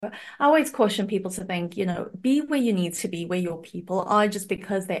I always caution people to think, be where you need to be, where your people are, just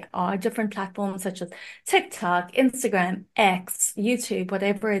because there are different platforms such as TikTok, Instagram, X, YouTube,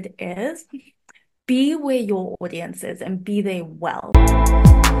 whatever it is. Be where your audience is and be there well.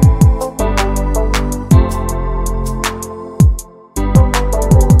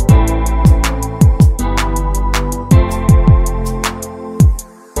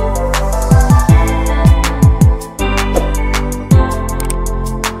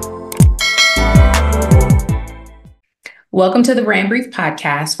 Welcome to the Brand Brief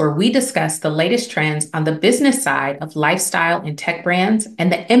podcast, where we discuss the latest trends on the business side of lifestyle and tech brands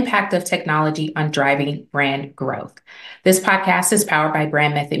and the impact of technology on driving brand growth. This podcast is powered by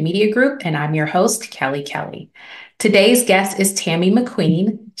Brand Method Media Group, and I'm your host, Kelly Kelly. Today's guest is Tami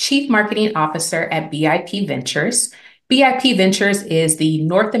McQueen, Chief Marketing Officer at BIP Ventures. BIP Ventures is the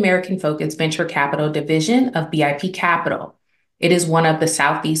North American-focused venture capital division of BIP Capital. It is one of the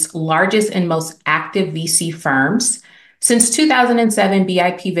Southeast's largest and most active VC firms. Since 2007,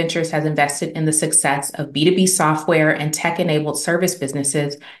 BIP Ventures has invested in the success of B2B software and tech-enabled service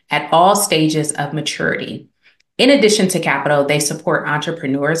businesses at all stages of maturity. In addition to capital, they support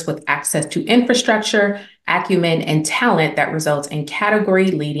entrepreneurs with access to infrastructure, acumen, and talent that results in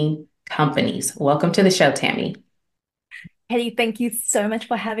category-leading companies. Welcome to the show, Tami. Kelly, thank you so much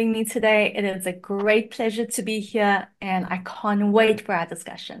for having me today. It is a great pleasure to be here, and I can't wait for our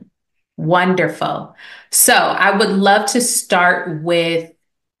discussion. Wonderful. So I would love to start with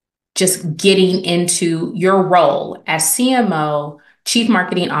just getting into your role as CMO, Chief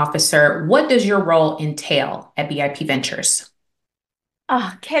Marketing Officer. What does your role entail at BIP Ventures?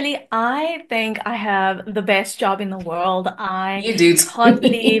 Kelly, I think I have the best job in the world. I You do. can't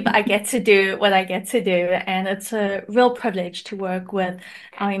believe I get to do what I get to do, and it's a real privilege to work with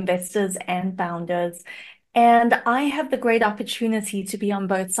our investors and founders. And I have the great opportunity to be on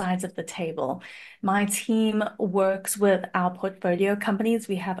both sides of the table. My team works with our portfolio companies.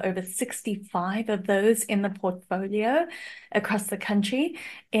 We have over 65 of those in the portfolio across the country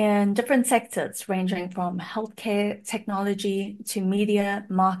in different sectors, ranging from healthcare, technology to media,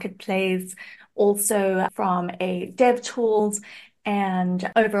 marketplace, also from a dev tools and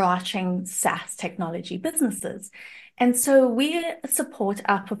overarching SaaS technology businesses. And so we support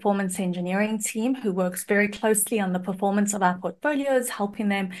our performance engineering team, who works very closely on the performance of our portfolios, helping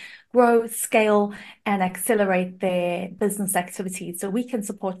them grow, scale, and accelerate their business activities. So we can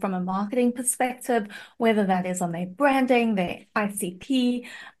support from a marketing perspective, whether that is on their branding, their ICP,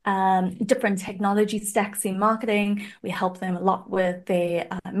 different technology stacks in marketing. We help them a lot with their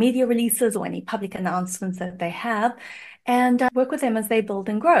media releases or any public announcements that they have, and work with them as they build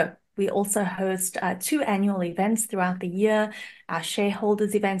and grow. We also host 2 annual events throughout the year, our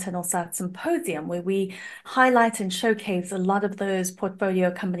shareholders event and also our symposium, where we highlight and showcase a lot of those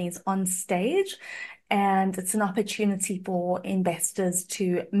portfolio companies on stage. And it's an opportunity for investors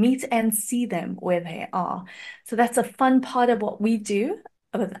to meet and see them where they are. So that's a fun part of what we do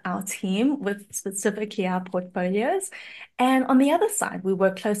with our team, with specifically our portfolios. And on the other side, we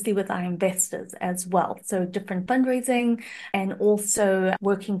work closely with our investors as well. So different fundraising and also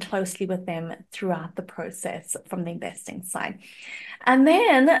working closely with them throughout the process from the investing side. And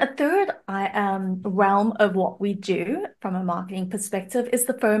then a third realm of what we do from a marketing perspective is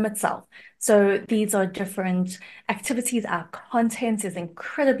the firm itself. So these are different activities. Our content is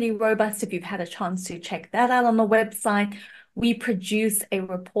incredibly robust. If you've had a chance to check that out on the website, we produce a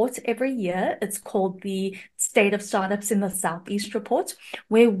report every year. It's called the State of Startups in the Southeast report,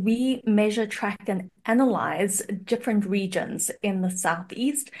 where we measure, track, and analyze different regions in the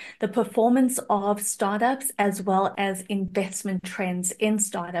Southeast, the performance of startups, as well as investment trends in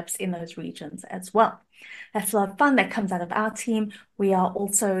startups in those regions as well. That's a lot of fun that comes out of our team. We are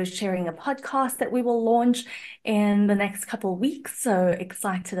also sharing a podcast that we will launch in the next couple of weeks. So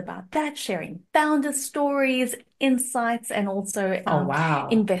excited about that, sharing founder stories, insights, and also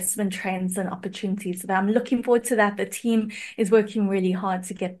investment trends and opportunities. So I'm looking forward to that. The team is working really hard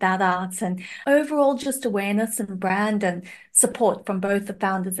to get that out, and overall just awareness and brand and support from both the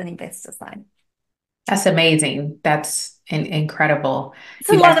founders and investor side. That's amazing. That's incredible. It's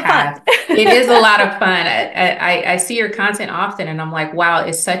a lot of fun. It is a lot of fun. I see your content often, and I'm like, wow,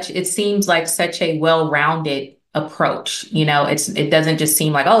 it seems like such a well-rounded approach. It doesn't just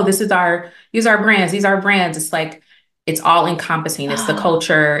seem like, oh, these are our brands. It's like, it's all encompassing. It's the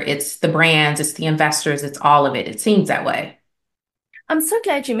culture, it's the brands, it's the investors, it's all of it. It seems that way. I'm so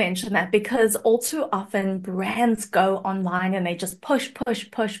glad you mentioned that, because all too often brands go online and they just push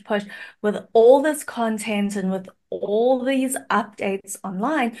with all this content and with all these updates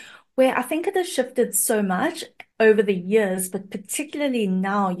online, where I think it has shifted so much over the years, but particularly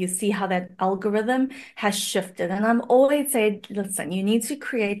now, you see how that algorithm has shifted. And I'm always saying, listen, you need to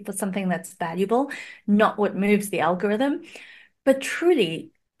create for something that's valuable, not what moves the algorithm. But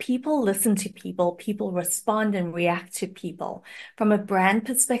truly, people listen to people, people respond and react to people. From a brand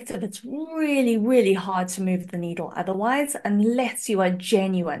perspective, it's really, really hard to move the needle otherwise, unless you are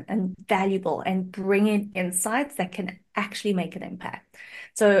genuine and valuable and bring in insights that can actually make an impact.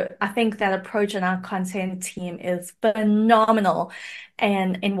 So I think that approach in our content team is phenomenal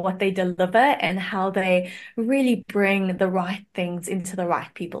and in what they deliver and how they really bring the right things into the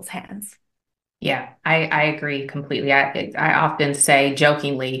right people's hands. Yeah, I agree completely. I often say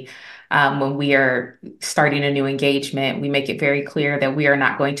jokingly, when we are starting a new engagement, we make it very clear that we are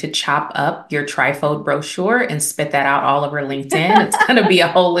not going to chop up your trifold brochure and spit that out all over LinkedIn. It's going to be a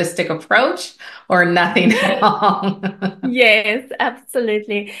holistic approach or nothing at all. Yes,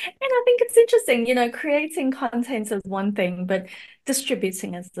 absolutely. And I think it's interesting, creating content is one thing, but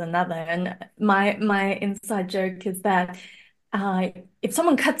distributing is another. And my inside joke is that uh, if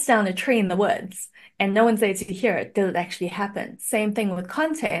someone cuts down a tree in the woods and no one's there to hear it, did it actually happen? Same thing with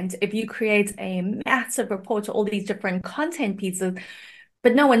content. If you create a massive report to all these different content pieces,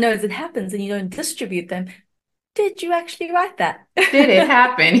 but no one knows it happens and you don't distribute them, did you actually write that? Did it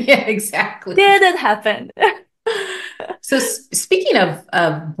happen? Yeah, exactly. Did it happen? So speaking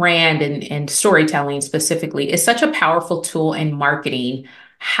of brand and storytelling specifically, is such a powerful tool in marketing.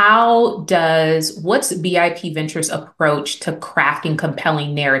 What's BIP Ventures approach to crafting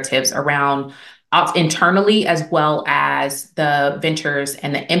compelling narratives around internally as well as the ventures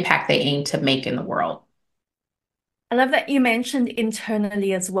and the impact they aim to make in the world? I love that you mentioned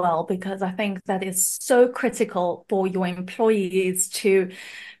internally as well, because I think that is so critical for your employees to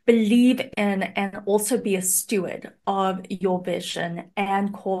believe in and also be a steward of your vision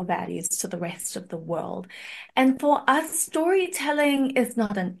and core values to the rest of the world. And for us, storytelling is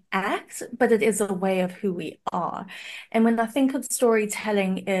not an act, but it is a way of who we are. And when I think of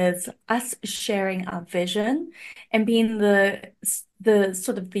storytelling is us sharing our vision and being the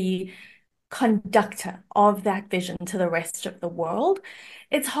sort of the conductor of that vision to the rest of the world.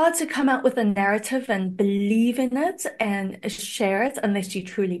 It's hard to come out with a narrative and believe in it and share it unless you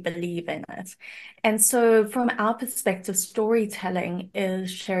truly believe in it. And so, from our perspective, storytelling is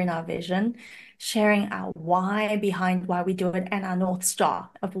sharing our vision, sharing our why behind why we do it, and our North Star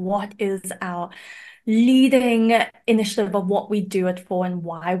of what is our leading initiative of what we do it for and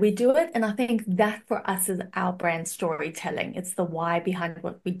why we do it. And I think that for us is our brand storytelling. It's the why behind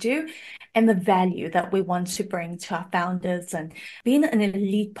what we do and the value that we want to bring to our founders and being an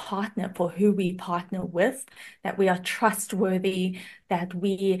elite partner for who we partner with, that we are trustworthy, that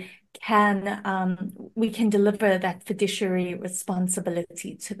we can deliver that fiduciary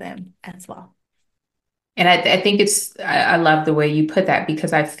responsibility to them as well. And I think I love the way you put that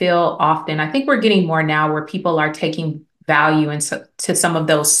because I think we're getting more now where people are taking value to some of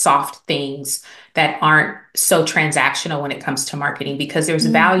those soft things that aren't so transactional when it comes to marketing because there's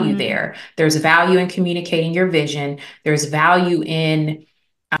value Mhm. there. There's value in communicating your vision. There's value in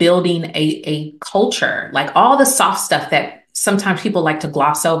building a culture, like all the soft stuff that sometimes people like to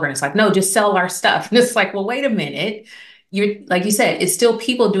gloss over. And it's like, no, just sell our stuff. And it's like, well, wait a minute. You're like you said, it's still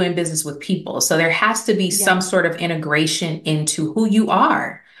people doing business with people. So there has to be some Yeah, sort of integration into who you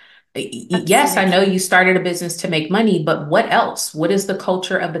are. Yes, I know absolutely. you started a business to make money, but what else? What is the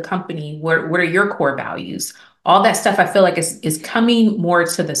culture of the company? What are your core values? All that stuff I feel like is coming more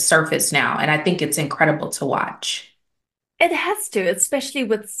to the surface now. And I think it's incredible to watch. It has to, especially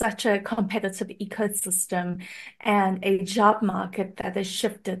with such a competitive ecosystem and a job market that has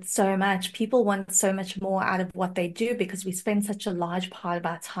shifted so much. People want so much more out of what they do because we spend such a large part of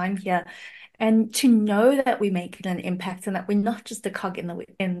our time here. And to know that we make an impact and that we're not just a cog in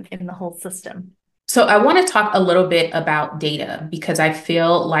the whole system. So I want to talk a little bit about data because I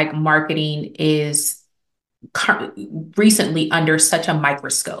feel like marketing is recently under such a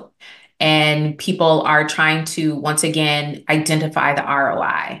microscope and people are trying to once again identify the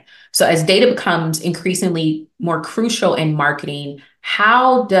ROI. So as data becomes increasingly more crucial in marketing,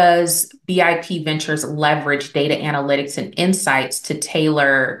 how does BIP Ventures leverage data analytics and insights to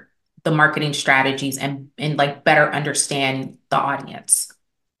tailor the marketing strategies and like better understand the audience?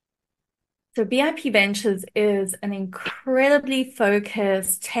 So BIP Ventures is an incredibly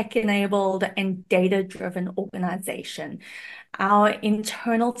focused, tech-enabled, and data-driven organization. Our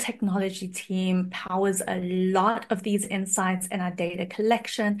internal technology team powers a lot of these insights in our data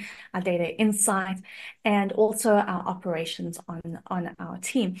collection, our data insight, and also our operations on our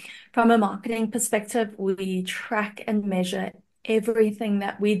team. From a marketing perspective, we track and measure everything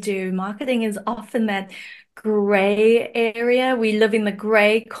that we do. Marketing is often that gray area. We live in the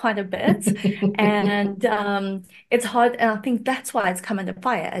gray quite a bit, and it's hard. And I think that's why it's come under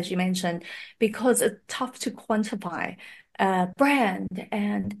fire, as you mentioned, because it's tough to quantify brand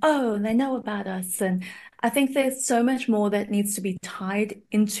and oh, they know about us. And I think there's so much more that needs to be tied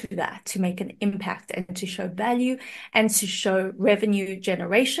into that to make an impact and to show value and to show revenue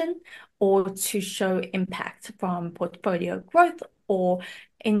generation or to show impact from portfolio growth or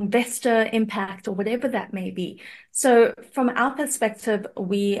investor impact or whatever that may be. So from our perspective,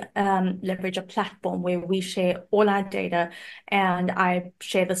 we leverage a platform where we share all our data, and I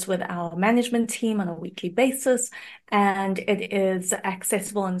share this with our management team on a weekly basis, and it is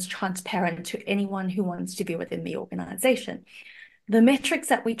accessible and transparent to anyone who wants to be within the organization. The metrics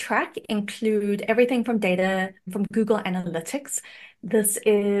that we track include everything from data from Google Analytics. This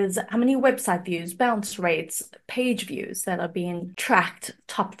is how many website views, bounce rates, page views that are being tracked,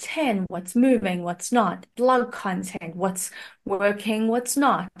 top 10, what's moving, what's not, blog content, what's working, what's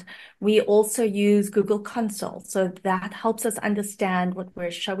not. We also use Google Console, so that helps us understand what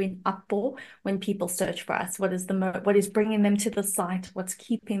we're showing up for when people search for us. What is bringing them to the site, what's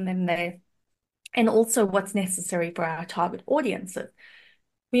keeping them there, and also what's necessary for our target audiences.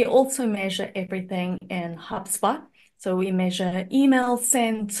 We also measure everything in HubSpot. So we measure email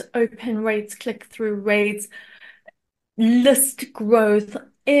sent, open rates, click-through rates, list growth,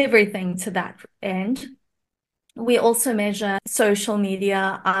 everything to that end. We also measure social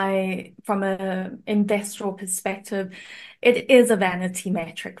media. From an investor perspective, it is a vanity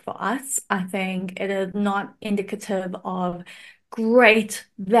metric for us. I think it is not indicative of great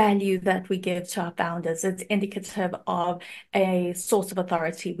value that we give to our founders. It's indicative of a source of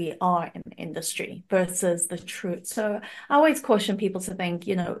authority we are in the industry versus the truth. So I always caution people to think,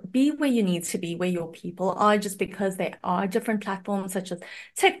 be where you need to be, where your people are, just because there are different platforms such as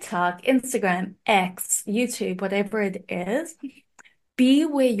TikTok, Instagram, X, YouTube, whatever it is. Be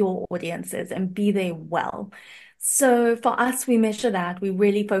where your audience is and be there well. So for us, we measure that. We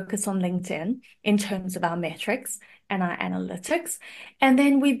really focus on LinkedIn in terms of our metrics and our analytics. And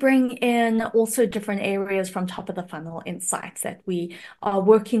then we bring in also different areas from top of the funnel insights that we are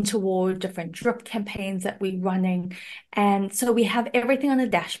working toward, different drip campaigns that we're running. And so we have everything on a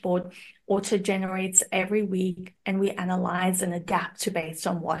dashboard, auto generates every week, and we analyze and adapt to based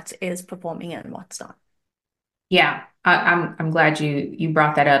on what is performing and what's not. Yeah, I'm glad you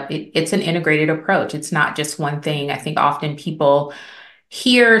brought that up. It's an integrated approach. It's not just one thing. I think often people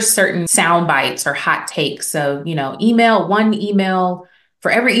hear certain sound bites or hot takes of, one email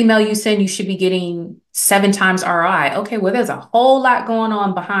for every email you send, you should be getting 7 times ROI. Okay, well, there's a whole lot going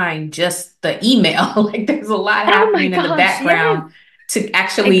on behind just the email. Like there's a lot Oh my happening in the gosh, yeah, background to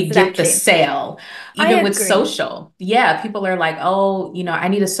actually get the exactly. sale. I Even with agree. social. Yeah, people are like, oh, I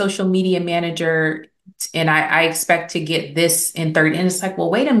need a social media manager and I expect to get this in 30. And it's like, well,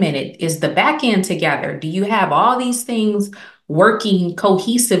 wait a minute. Is the back end together? Do you have all these things working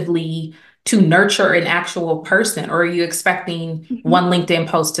cohesively to nurture an actual person? Or are you expecting one LinkedIn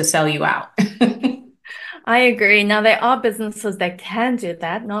post to sell you out? I agree. Now, there are businesses that can do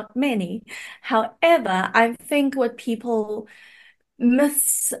that, not many. However, I think what people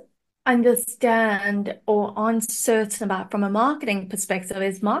misunderstand or uncertain about from a marketing perspective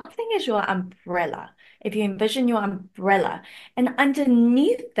is marketing is your umbrella. If you envision your umbrella, and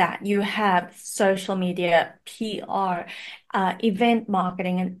underneath that, you have social media, PR, event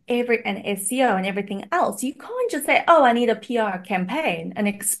marketing, and SEO and everything else. You can't just say, "Oh, I need a PR campaign," and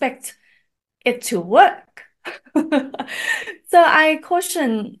expect it to work. So I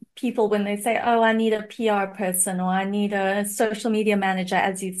caution people when they say, oh, I need a PR person or I need a social media manager,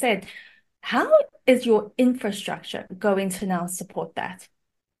 as you said, how is your infrastructure going to now support that?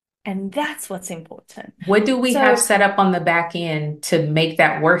 And that's what's important. What do we have So, set up on the back end to make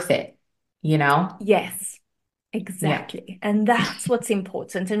that worth it? You know? yes, Yeah. exactly. And that's what's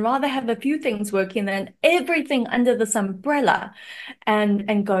important. And rather have a few things working than everything under this umbrella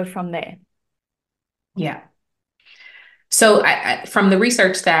and go from there. Yeah. So, from the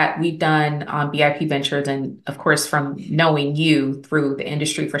research that we've done on BIP Ventures, and of course, from knowing you through the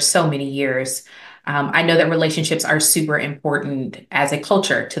industry for so many years, I know that relationships are super important as a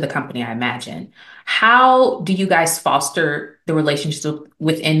culture to the company, I imagine. How do you guys foster the relationships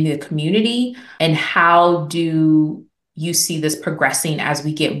within the community? And how do you see this progressing as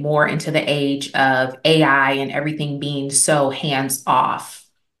we get more into the age of AI and everything being so hands off?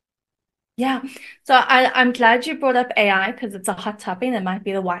 Yeah. So I'm glad you brought up AI because it's a hot topic and it might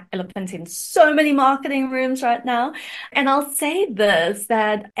be the white elephant in so many marketing rooms right now. And I'll say this,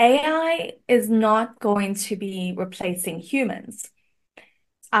 that AI is not going to be replacing humans.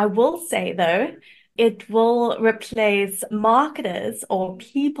 I will say though, It will replace marketers or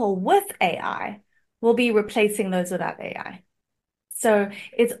people with AI will be replacing those without AI. So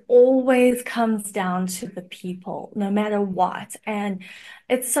it always comes down to the people, no matter what. And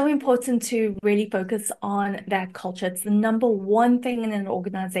it's so important to really focus on that culture. It's the number one thing in an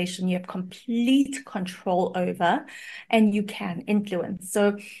organization you have complete control over and you can influence.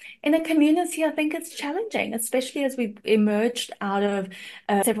 So in a community, I think it's challenging, especially as we've emerged out of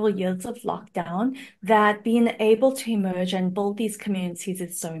several years of lockdown, that being able to emerge and build these communities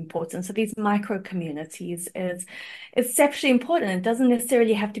is so important. So these micro communities is exceptionally important. It doesn't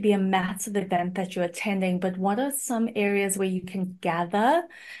necessarily have to be a massive event that you're attending, but what are some areas where you can gather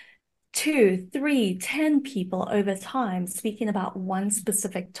 2, 3, 10 people over time speaking about one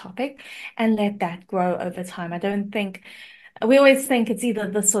specific topic and let that grow over time? I don't think we always think it's either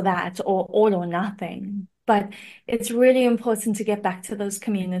this or that or all or nothing. But it's really important to get back to those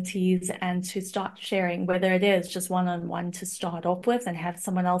communities and to start sharing, whether it is just one-on-one to start off with and have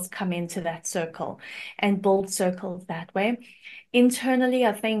someone else come into that circle and build circles that way. Internally,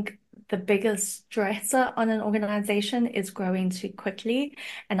 I think the biggest stressor on an organization is growing too quickly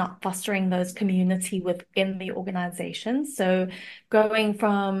and not fostering those community within the organization. So going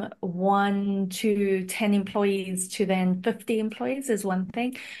from 1 to 10 employees to then 50 employees is one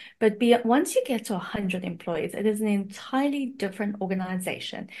thing. But once you get to 100 employees, it is an entirely different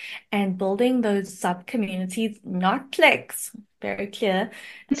organization. And building those sub-communities, not cliques, very clear.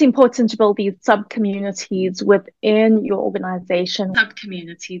 It's important to build these sub-communities within your organization.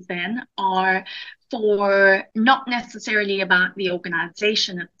 Sub-communities then are for not necessarily about the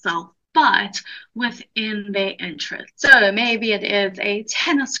organization itself, but within their interest. So maybe it is a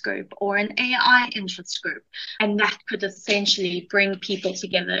tennis group or an AI interest group, and that could essentially bring people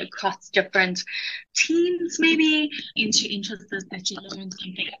together across different teams, maybe into interests that you learn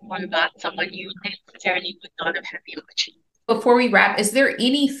something more about someone you necessarily would not have had the opportunity. Before we wrap, is there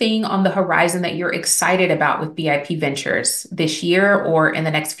anything on the horizon that you're excited about with BIP Ventures this year or in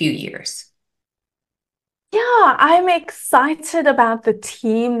the next few years? Yeah, I'm excited about the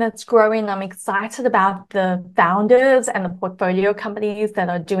team that's growing. I'm excited about the founders and the portfolio companies that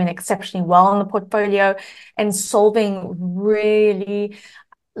are doing exceptionally well in the portfolio and solving really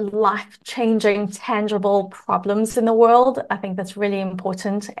life-changing, tangible problems in the world. I think that's really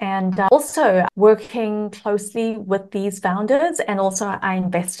important. And also working closely with these founders and also our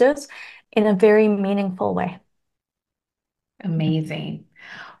investors in a very meaningful way. Amazing.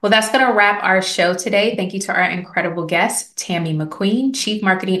 Well, that's going to wrap our show today. Thank you to our incredible guest, Tami McQueen, Chief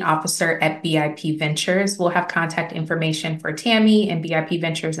Marketing Officer at BIP Ventures. We'll have contact information for Tami and BIP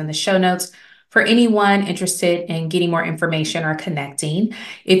Ventures in the show notes for anyone interested in getting more information or connecting.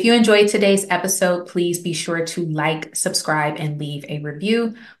 If you enjoyed today's episode, please be sure to like, subscribe, and leave a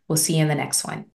review. We'll see you in the next one.